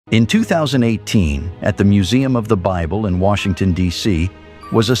In 2018, at the Museum of the Bible in Washington, D.C.,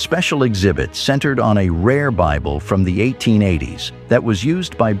 was a special exhibit centered on a rare Bible from the 1880s that was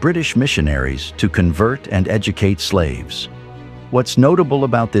used by British missionaries to convert and educate slaves. What's notable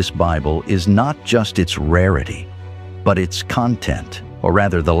about this Bible is not just its rarity, but its content, or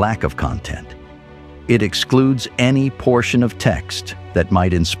rather the lack of content. It excludes any portion of text that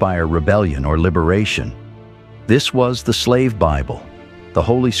might inspire rebellion or liberation. This was the Slave Bible, the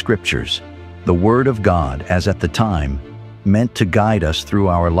Holy Scriptures, the Word of God as at the time, meant to guide us through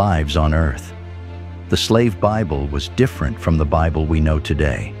our lives on earth. The Slave Bible was different from the Bible we know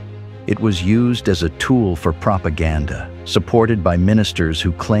today. It was used as a tool for propaganda, supported by ministers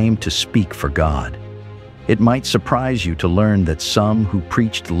who claimed to speak for God. It might surprise you to learn that some who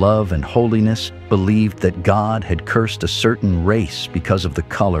preached love and holiness believed that God had cursed a certain race because of the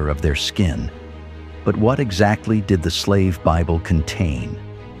color of their skin. But what exactly did the Slave Bible contain?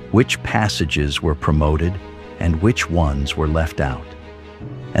 Which passages were promoted and which ones were left out?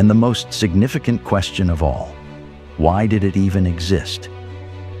 And the most significant question of all, why did it even exist?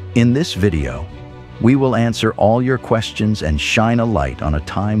 In this video, we will answer all your questions and shine a light on a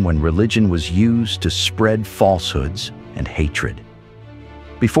time when religion was used to spread falsehoods and hatred.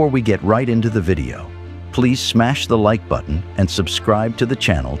 Before we get right into the video, please smash the like button and subscribe to the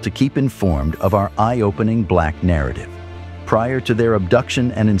channel to keep informed of our eye-opening Black narrative. Prior to their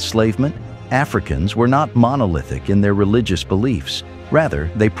abduction and enslavement, Africans were not monolithic in their religious beliefs.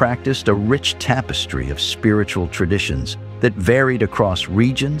 Rather, they practiced a rich tapestry of spiritual traditions that varied across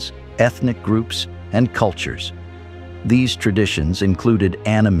regions, ethnic groups, and cultures. These traditions included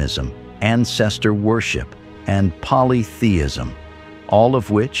animism, ancestor worship, and polytheism, all of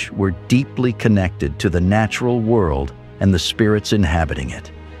which were deeply connected to the natural world and the spirits inhabiting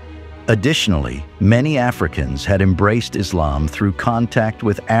it. Additionally, many Africans had embraced Islam through contact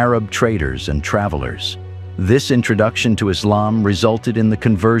with Arab traders and travelers. This introduction to Islam resulted in the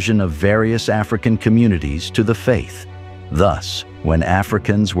conversion of various African communities to the faith. Thus, when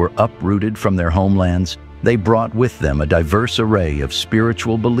Africans were uprooted from their homelands, they brought with them a diverse array of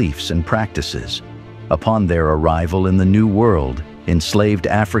spiritual beliefs and practices. Upon their arrival in the New World, enslaved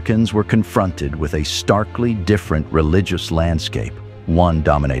Africans were confronted with a starkly different religious landscape, one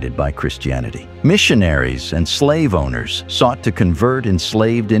dominated by Christianity. Missionaries and slave owners sought to convert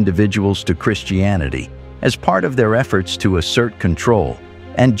enslaved individuals to Christianity as part of their efforts to assert control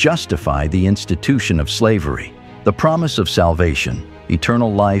and justify the institution of slavery. The promise of salvation,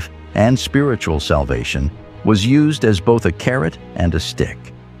 eternal life, and spiritual salvation was used as both a carrot and a stick.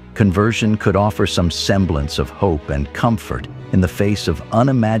 Conversion could offer some semblance of hope and comfort in the face of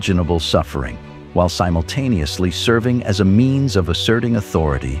unimaginable suffering, while simultaneously serving as a means of asserting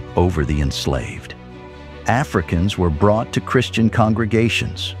authority over the enslaved. Africans were brought to Christian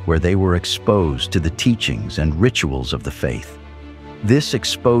congregations where they were exposed to the teachings and rituals of the faith. This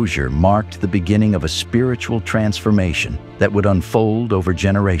exposure marked the beginning of a spiritual transformation that would unfold over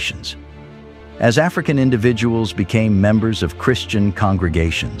generations. As African individuals became members of Christian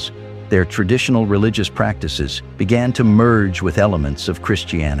congregations, their traditional religious practices began to merge with elements of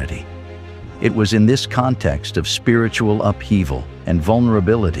Christianity. It was in this context of spiritual upheaval and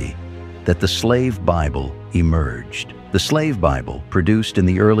vulnerability that the Slave Bible emerged. The Slave Bible, produced in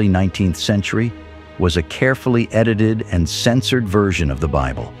the early 19th century, was a carefully edited and censored version of the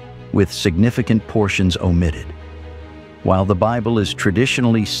Bible, with significant portions omitted. While the Bible is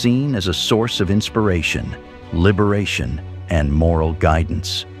traditionally seen as a source of inspiration, liberation, and moral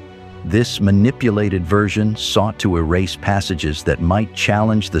guidance, this manipulated version sought to erase passages that might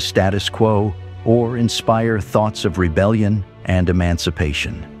challenge the status quo or inspire thoughts of rebellion and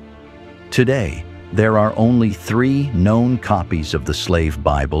emancipation. Today, there are only 3 known copies of the Slave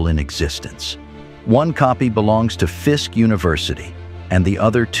Bible in existence. One copy belongs to Fisk University, and the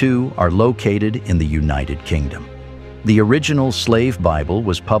other 2 are located in the United Kingdom. The original Slave Bible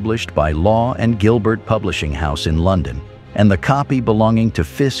was published by Law and Gilbert Publishing House in London, and the copy belonging to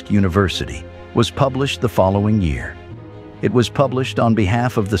Fisk University was published the following year. It was published on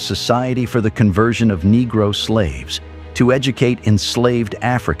behalf of the Society for the Conversion of Negro Slaves to educate enslaved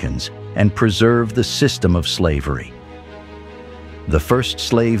Africans and preserve the system of slavery. The first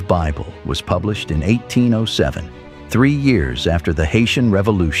Slave Bible was published in 1807, 3 years after the Haitian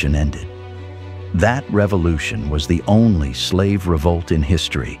Revolution ended. That revolution was the only slave revolt in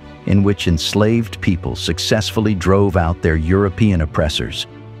history in which enslaved people successfully drove out their European oppressors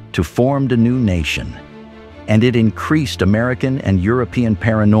to form a new nation, and it increased American and European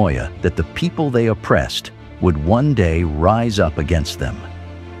paranoia that the people they oppressed would one day rise up against them.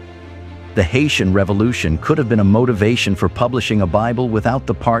 The Haitian Revolution could have been a motivation for publishing a Bible without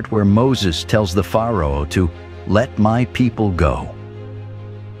the part where Moses tells the Pharaoh to "let my people go."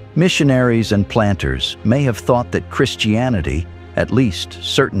 Missionaries and planters may have thought that Christianity, at least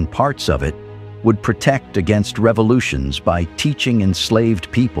certain parts of it, would protect against revolutions by teaching enslaved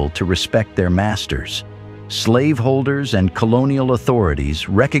people to respect their masters. Slaveholders and colonial authorities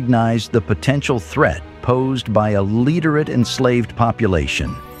recognized the potential threat posed by a literate enslaved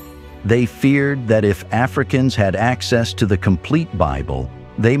population. They feared that if Africans had access to the complete Bible,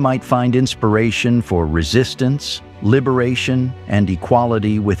 they might find inspiration for resistance, liberation, and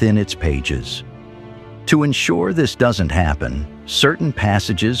equality within its pages. To ensure this doesn't happen, certain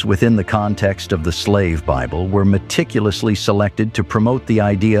passages within the context of the Slave Bible were meticulously selected to promote the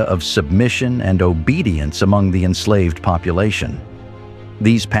idea of submission and obedience among the enslaved population.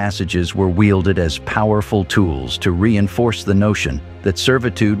 These passages were wielded as powerful tools to reinforce the notion that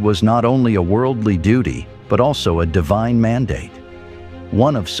servitude was not only a worldly duty, but also a divine mandate.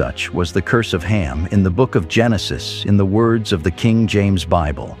 One of such was the curse of Ham in the book of Genesis in the words of the King James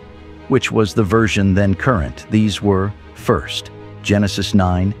Bible, which was the version then current. These were, first, Genesis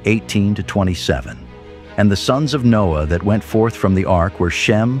 9:18-27. And the sons of Noah that went forth from the ark were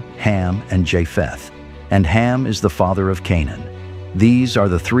Shem, Ham, and Japheth. And Ham is the father of Canaan. These are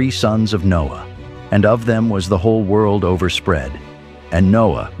the three sons of Noah, and of them was the whole world overspread. And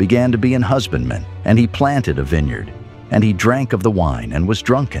Noah began to be an husbandman, and he planted a vineyard. And he drank of the wine, and was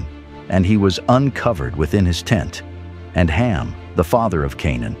drunken, and he was uncovered within his tent. And Ham, the father of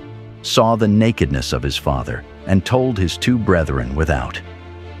Canaan, saw the nakedness of his father, and told his two brethren without.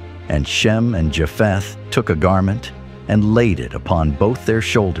 And Shem and Japheth took a garment, and laid it upon both their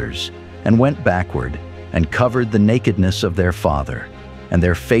shoulders, and went backward, and covered the nakedness of their father, and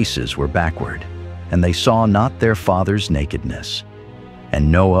their faces were backward, and they saw not their father's nakedness. And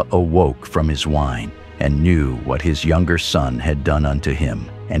Noah awoke from his wine, and knew what his younger son had done unto him.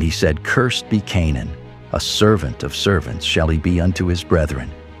 And he said, Cursed be Canaan, a servant of servants shall he be unto his brethren.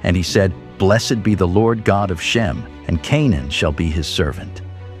 And he said, Blessed be the Lord God of Shem, and Canaan shall be his servant.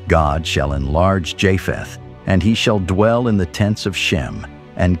 God shall enlarge Japheth, and he shall dwell in the tents of Shem,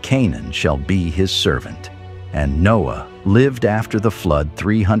 and Canaan shall be his servant. And Noah lived after the flood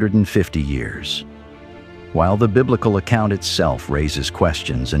 350 years. While the biblical account itself raises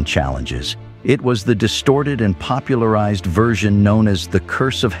questions and challenges, it was the distorted and popularized version known as the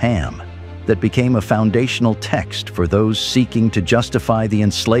Curse of Ham that became a foundational text for those seeking to justify the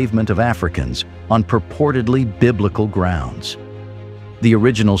enslavement of Africans on purportedly biblical grounds. The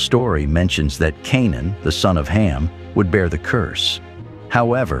original story mentions that Canaan, the son of Ham, would bear the curse.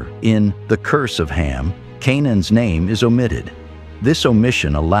 However, in the Curse of Ham, Canaan's name is omitted. This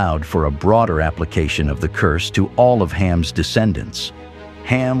omission allowed for a broader application of the curse to all of Ham's descendants.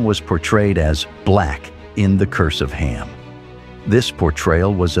 Ham was portrayed as black in the Curse of Ham. This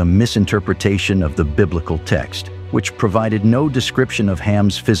portrayal was a misinterpretation of the biblical text, which provided no description of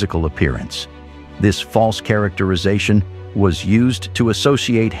Ham's physical appearance. This false characterization was used to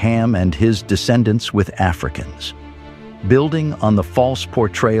associate Ham and his descendants with Africans. Building on the false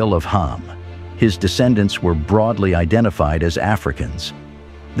portrayal of Ham, his descendants were broadly identified as Africans.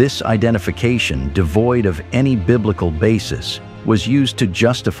 This identification, devoid of any biblical basis, was used to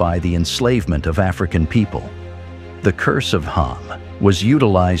justify the enslavement of African people. The Curse of Ham was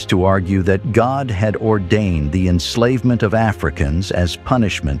utilized to argue that God had ordained the enslavement of Africans as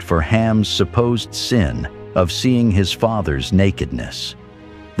punishment for Ham's supposed sin of seeing his father's nakedness.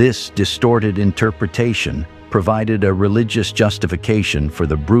 This distorted interpretation provided a religious justification for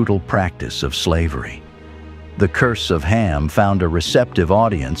the brutal practice of slavery. The Curse of Ham found a receptive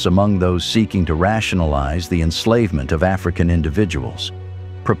audience among those seeking to rationalize the enslavement of African individuals.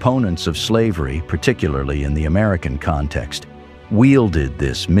 Proponents of slavery, particularly in the American context, wielded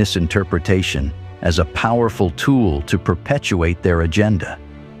this misinterpretation as a powerful tool to perpetuate their agenda.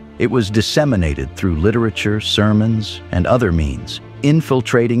 It was disseminated through literature, sermons, and other means,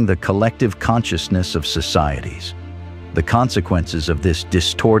 infiltrating the collective consciousness of societies. The consequences of this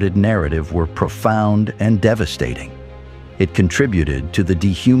distorted narrative were profound and devastating. It contributed to the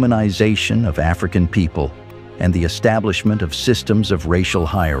dehumanization of African people and the establishment of systems of racial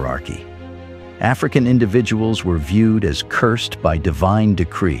hierarchy. African individuals were viewed as cursed by divine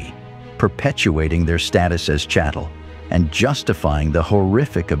decree, perpetuating their status as chattel and justifying the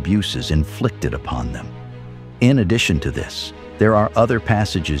horrific abuses inflicted upon them. In addition to this, there are other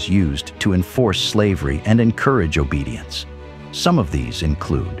passages used to enforce slavery and encourage obedience. Some of these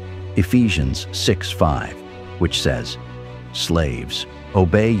include Ephesians 6:5, which says, Slaves,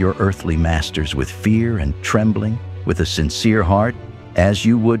 obey your earthly masters with fear and trembling, with a sincere heart, as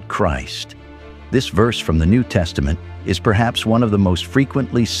you would Christ. This verse from the New Testament is perhaps one of the most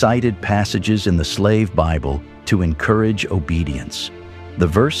frequently cited passages in the slave Bible to encourage obedience. The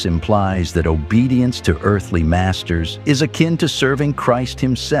verse implies that obedience to earthly masters is akin to serving Christ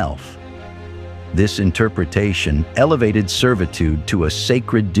himself. This interpretation elevated servitude to a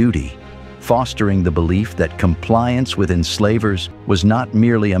sacred duty, fostering the belief that compliance with enslavers was not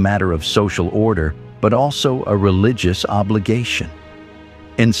merely a matter of social order, but also a religious obligation.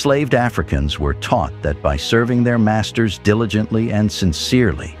 Enslaved Africans were taught that by serving their masters diligently and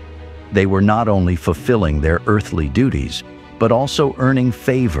sincerely, they were not only fulfilling their earthly duties, but also earning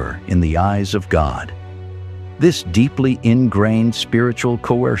favor in the eyes of God. This deeply ingrained spiritual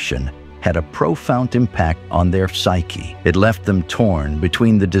coercion had a profound impact on their psyche. It left them torn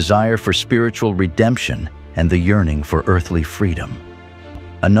between the desire for spiritual redemption and the yearning for earthly freedom.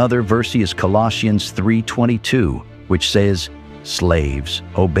 Another verse is Colossians 3:22, which says, "Slaves,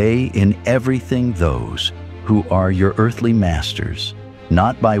 obey in everything those who are your earthly masters,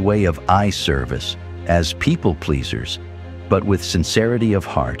 not by way of eye service, as people pleasers, but with sincerity of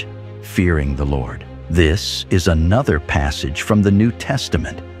heart, fearing the Lord." This is another passage from the New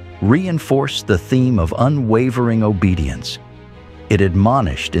Testament, reinforced the theme of unwavering obedience. It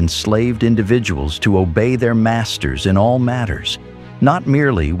admonished enslaved individuals to obey their masters in all matters, not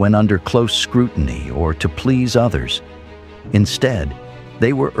merely when under close scrutiny or to please others. Instead,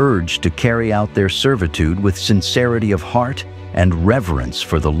 they were urged to carry out their servitude with sincerity of heart and reverence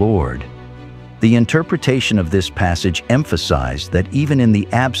for the Lord. The interpretation of this passage emphasized that even in the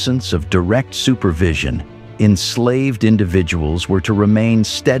absence of direct supervision, enslaved individuals were to remain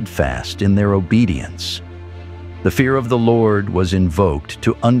steadfast in their obedience. The fear of the Lord was invoked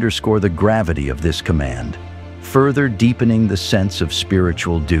to underscore the gravity of this command, further deepening the sense of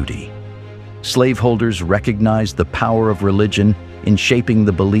spiritual duty. Slaveholders recognized the power of religion in shaping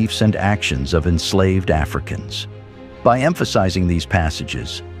the beliefs and actions of enslaved Africans. By emphasizing these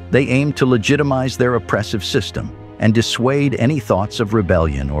passages, they aimed to legitimize their oppressive system and dissuade any thoughts of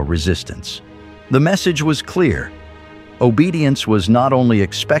rebellion or resistance. The message was clear. Obedience was not only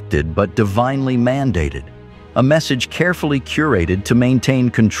expected but divinely mandated, a message carefully curated to maintain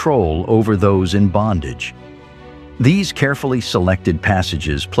control over those in bondage. These carefully selected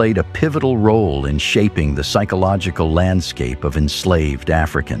passages played a pivotal role in shaping the psychological landscape of enslaved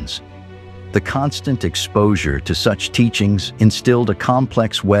Africans. The constant exposure to such teachings instilled a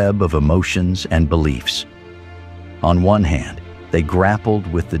complex web of emotions and beliefs. On one hand, they grappled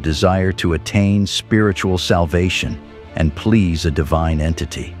with the desire to attain spiritual salvation and please a divine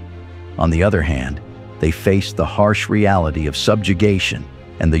entity. On the other hand, they faced the harsh reality of subjugation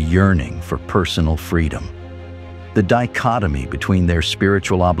and the yearning for personal freedom. The dichotomy between their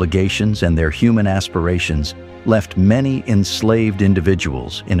spiritual obligations and their human aspirations left many enslaved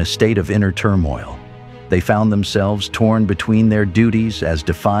individuals in a state of inner turmoil. They found themselves torn between their duties as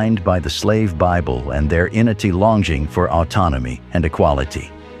defined by the slave Bible and their innate longing for autonomy and equality.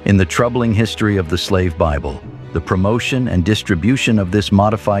 In the troubling history of the slave Bible, the promotion and distribution of this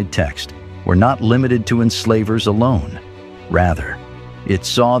modified text were not limited to enslavers alone. Rather, it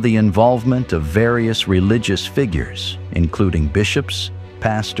saw the involvement of various religious figures, including bishops,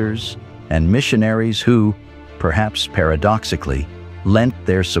 pastors, and missionaries who, perhaps paradoxically, lent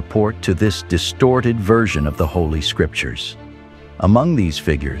their support to this distorted version of the Holy Scriptures. Among these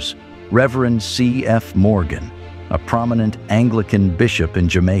figures, Reverend C.F. Morgan, a prominent Anglican bishop in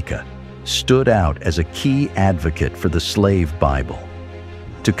Jamaica, stood out as a key advocate for the slave Bible.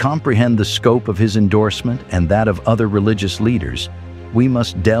 To comprehend the scope of his endorsement and that of other religious leaders, we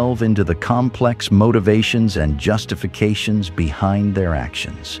must delve into the complex motivations and justifications behind their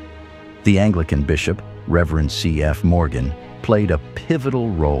actions. The Anglican bishop, Reverend C.F. Morgan, played a pivotal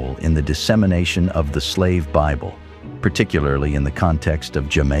role in the dissemination of the slave Bible, particularly in the context of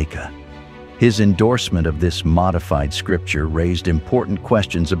Jamaica. His endorsement of this modified scripture raised important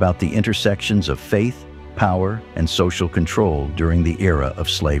questions about the intersections of faith, power, and social control during the era of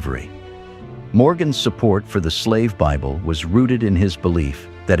slavery. Morgan's support for the slave Bible was rooted in his belief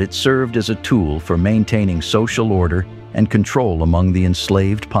that it served as a tool for maintaining social order and control among the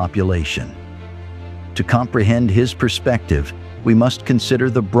enslaved population. To comprehend his perspective, we must consider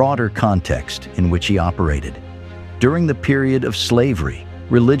the broader context in which he operated. During the period of slavery,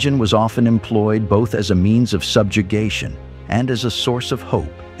 religion was often employed both as a means of subjugation and as a source of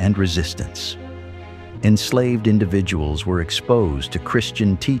hope and resistance. Enslaved individuals were exposed to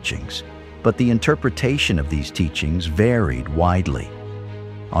Christian teachings, but the interpretation of these teachings varied widely.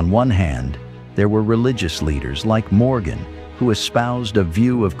 On one hand, there were religious leaders like Morgan who espoused a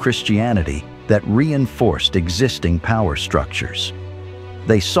view of Christianity that reinforced existing power structures.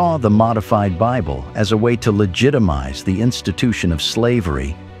 They saw the modified Bible as a way to legitimize the institution of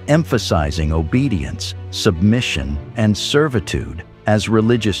slavery, emphasizing obedience, submission, and servitude as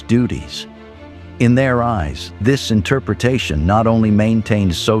religious duties. In their eyes, this interpretation not only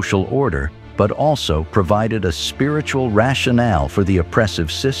maintained social order, but also provided a spiritual rationale for the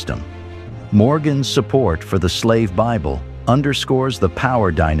oppressive system. Morgan's support for the slave Bible underscores the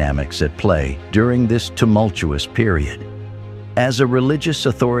power dynamics at play during this tumultuous period. As a religious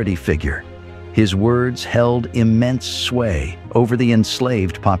authority figure, his words held immense sway over the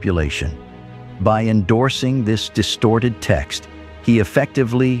enslaved population. By endorsing this distorted text, he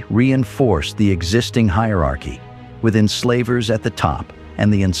effectively reinforced the existing hierarchy, with enslavers at the top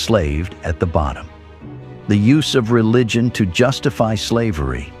and the enslaved at the bottom. The use of religion to justify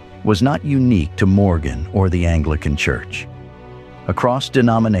slavery was not unique to Morgan or the Anglican Church. Across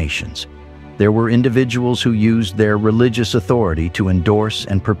denominations, there were individuals who used their religious authority to endorse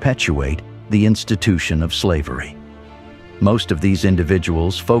and perpetuate the institution of slavery. Most of these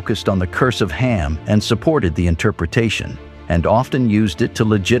individuals focused on the curse of Ham and supported the interpretation, and often used it to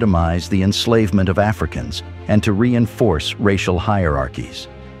legitimize the enslavement of Africans and to reinforce racial hierarchies.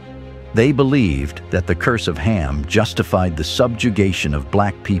 They believed that the curse of Ham justified the subjugation of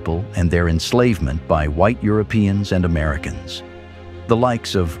black people and their enslavement by white Europeans and Americans. The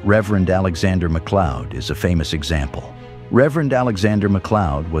likes of Reverend Alexander MacLeod is a famous example. Reverend Alexander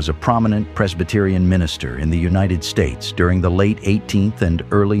MacLeod was a prominent Presbyterian minister in the United States during the late 18th and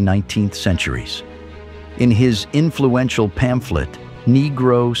early 19th centuries. In his influential pamphlet,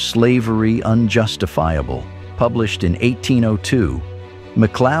 Negro Slavery Unjustifiable, published in 1802,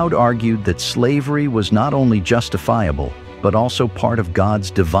 MacLeod argued that slavery was not only justifiable, but also part of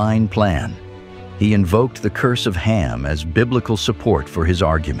God's divine plan. He invoked the curse of Ham as biblical support for his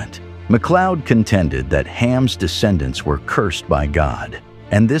argument. MacLeod contended that Ham's descendants were cursed by God,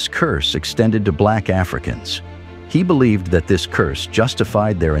 and this curse extended to black Africans. He believed that this curse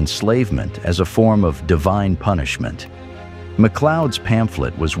justified their enslavement as a form of divine punishment. MacLeod's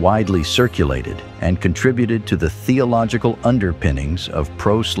pamphlet was widely circulated and contributed to the theological underpinnings of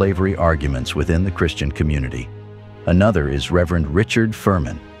pro-slavery arguments within the Christian community. Another is Reverend Richard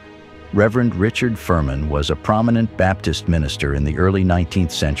Furman. Reverend Richard Furman was a prominent Baptist minister in the early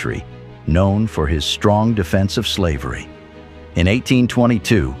 19th century, known for his strong defense of slavery. In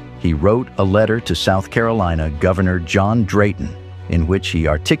 1822, he wrote a letter to South Carolina Governor John Drayton, in which he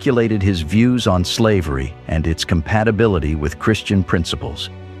articulated his views on slavery and its compatibility with Christian principles.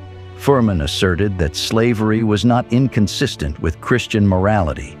 Furman asserted that slavery was not inconsistent with Christian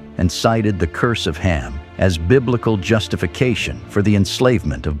morality and cited the curse of Ham as biblical justification for the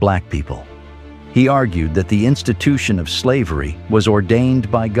enslavement of black people. He argued that the institution of slavery was ordained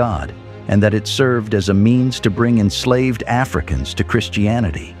by God and that it served as a means to bring enslaved Africans to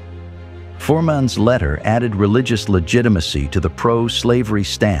Christianity. Furman's letter added religious legitimacy to the pro-slavery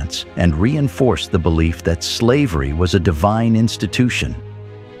stance and reinforced the belief that slavery was a divine institution.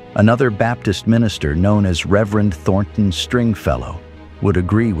 Another Baptist minister known as Reverend Thornton Stringfellow would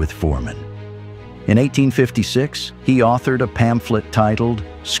agree with Furman. In 1856, he authored a pamphlet titled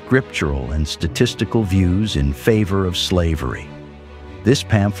Scriptural and Statistical Views in Favor of Slavery. This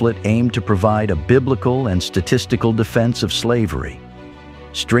pamphlet aimed to provide a biblical and statistical defense of slavery.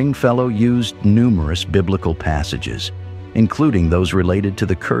 Stringfellow used numerous biblical passages, including those related to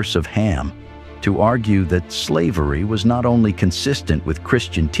the curse of Ham, to argue that slavery was not only consistent with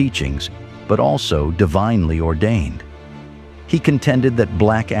Christian teachings, but also divinely ordained. He contended that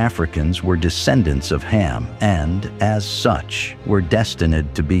black Africans were descendants of Ham and, as such, were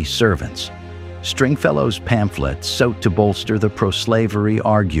destined to be servants. Stringfellow's pamphlet sought to bolster the pro-slavery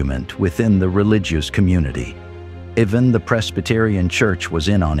argument within the religious community. Even the Presbyterian Church was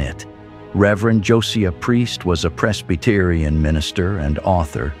in on it. Reverend Josiah Priest was a Presbyterian minister and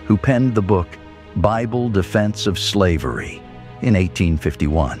author who penned the book Bible Defense of Slavery in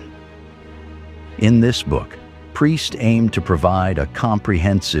 1851. In this book, Priest aimed to provide a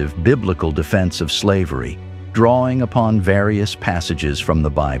comprehensive biblical defense of slavery, drawing upon various passages from the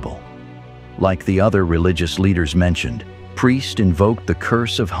Bible. Like the other religious leaders mentioned, Priest invoked the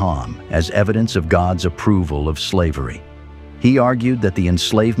curse of Ham as evidence of God's approval of slavery. He argued that the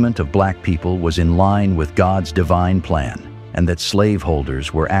enslavement of black people was in line with God's divine plan and that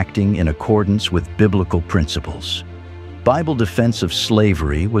slaveholders were acting in accordance with biblical principles. Bible defense of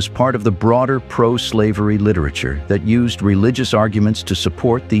slavery was part of the broader pro-slavery literature that used religious arguments to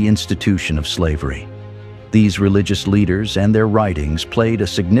support the institution of slavery. These religious leaders and their writings played a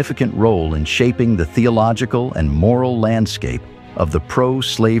significant role in shaping the theological and moral landscape of the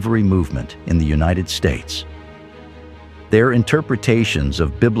pro-slavery movement in the United States. Their interpretations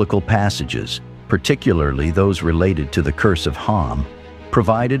of biblical passages, particularly those related to the curse of Ham,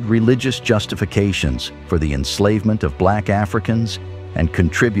 provided religious justifications for the enslavement of black Africans and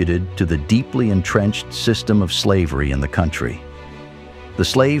contributed to the deeply entrenched system of slavery in the country. The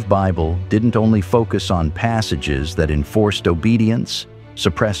Slave Bible didn't only focus on passages that enforced obedience,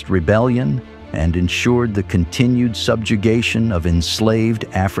 suppressed rebellion, and ensured the continued subjugation of enslaved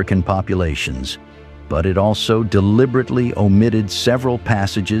African populations, but it also deliberately omitted several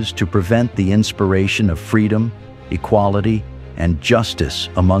passages to prevent the inspiration of freedom, equality, and justice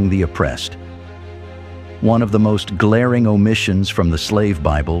among the oppressed. One of the most glaring omissions from the Slave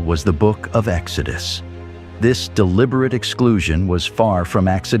Bible was the book of Exodus. This deliberate exclusion was far from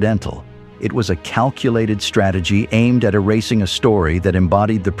accidental. It was a calculated strategy aimed at erasing a story that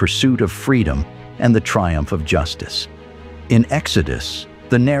embodied the pursuit of freedom and the triumph of justice. In Exodus,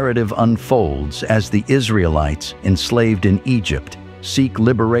 the narrative unfolds as the Israelites, enslaved in Egypt, seek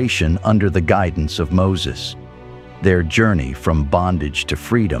liberation under the guidance of Moses. Their journey from bondage to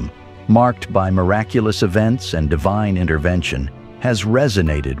freedom, marked by miraculous events and divine intervention, has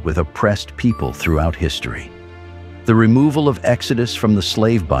resonated with oppressed people throughout history. The removal of Exodus from the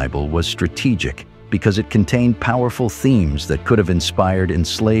Slave Bible was strategic because it contained powerful themes that could have inspired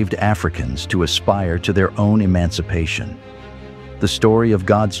enslaved Africans to aspire to their own emancipation. The story of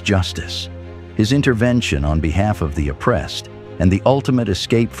God's justice, His intervention on behalf of the oppressed, and the ultimate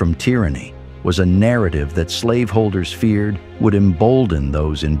escape from tyranny was a narrative that slaveholders feared would embolden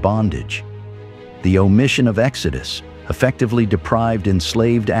those in bondage. The omission of Exodus effectively deprived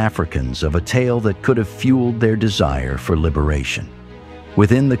enslaved Africans of a tale that could have fueled their desire for liberation.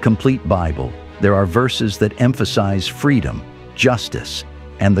 Within the complete Bible, there are verses that emphasize freedom, justice,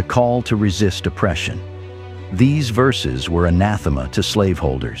 and the call to resist oppression. These verses were anathema to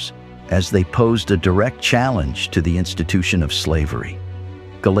slaveholders, as they posed a direct challenge to the institution of slavery.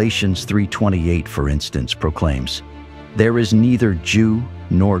 Galatians 3:28, for instance, proclaims, "There is neither Jew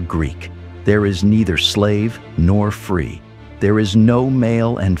nor Greek. There is neither slave nor free. There is no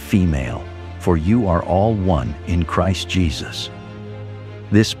male and female, for you are all one in Christ Jesus."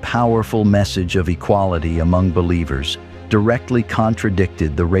 This powerful message of equality among believers directly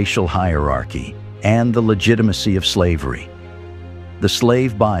contradicted the racial hierarchy and the legitimacy of slavery. The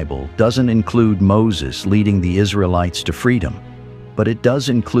Slave Bible doesn't include Moses leading the Israelites to freedom, but it does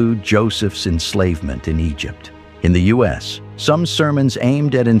include Joseph's enslavement in Egypt. In the U.S., some sermons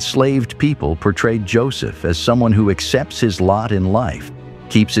aimed at enslaved people portrayed Joseph as someone who accepts his lot in life,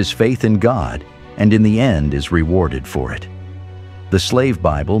 keeps his faith in God, and in the end is rewarded for it. The Slave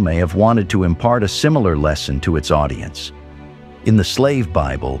Bible may have wanted to impart a similar lesson to its audience. In the Slave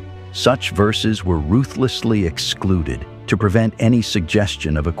Bible, such verses were ruthlessly excluded to prevent any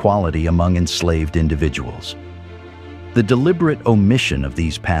suggestion of equality among enslaved individuals. The deliberate omission of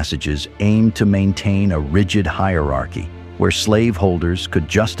these passages aimed to maintain a rigid hierarchy where slaveholders could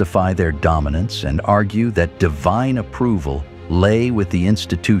justify their dominance and argue that divine approval lay with the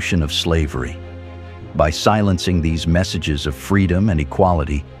institution of slavery. By silencing these messages of freedom and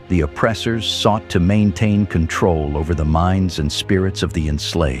equality, the oppressors sought to maintain control over the minds and spirits of the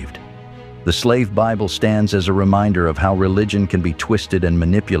enslaved. The Slave Bible stands as a reminder of how religion can be twisted and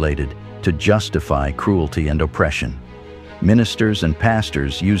manipulated to justify cruelty and oppression. Ministers and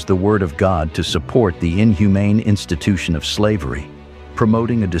pastors use the Word of God to support the inhumane institution of slavery,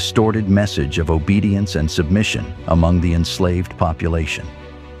 promoting a distorted message of obedience and submission among the enslaved population.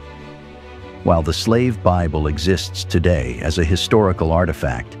 While the Slave Bible exists today as a historical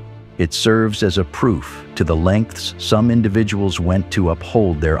artifact, it serves as a proof to the lengths some individuals went to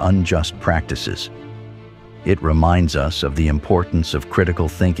uphold their unjust practices. It reminds us of the importance of critical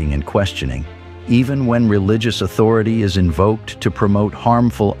thinking and questioning, even when religious authority is invoked to promote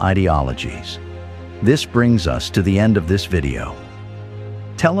harmful ideologies. This brings us to the end of this video.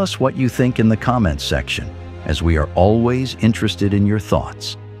 Tell us what you think in the comments section, as we are always interested in your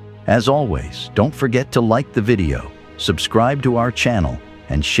thoughts. As always, don't forget to like the video, subscribe to our channel,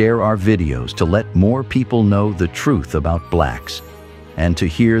 and share our videos to let more people know the truth about blacks and to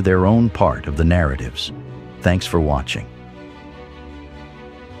hear their own part of the narratives. Thanks for watching.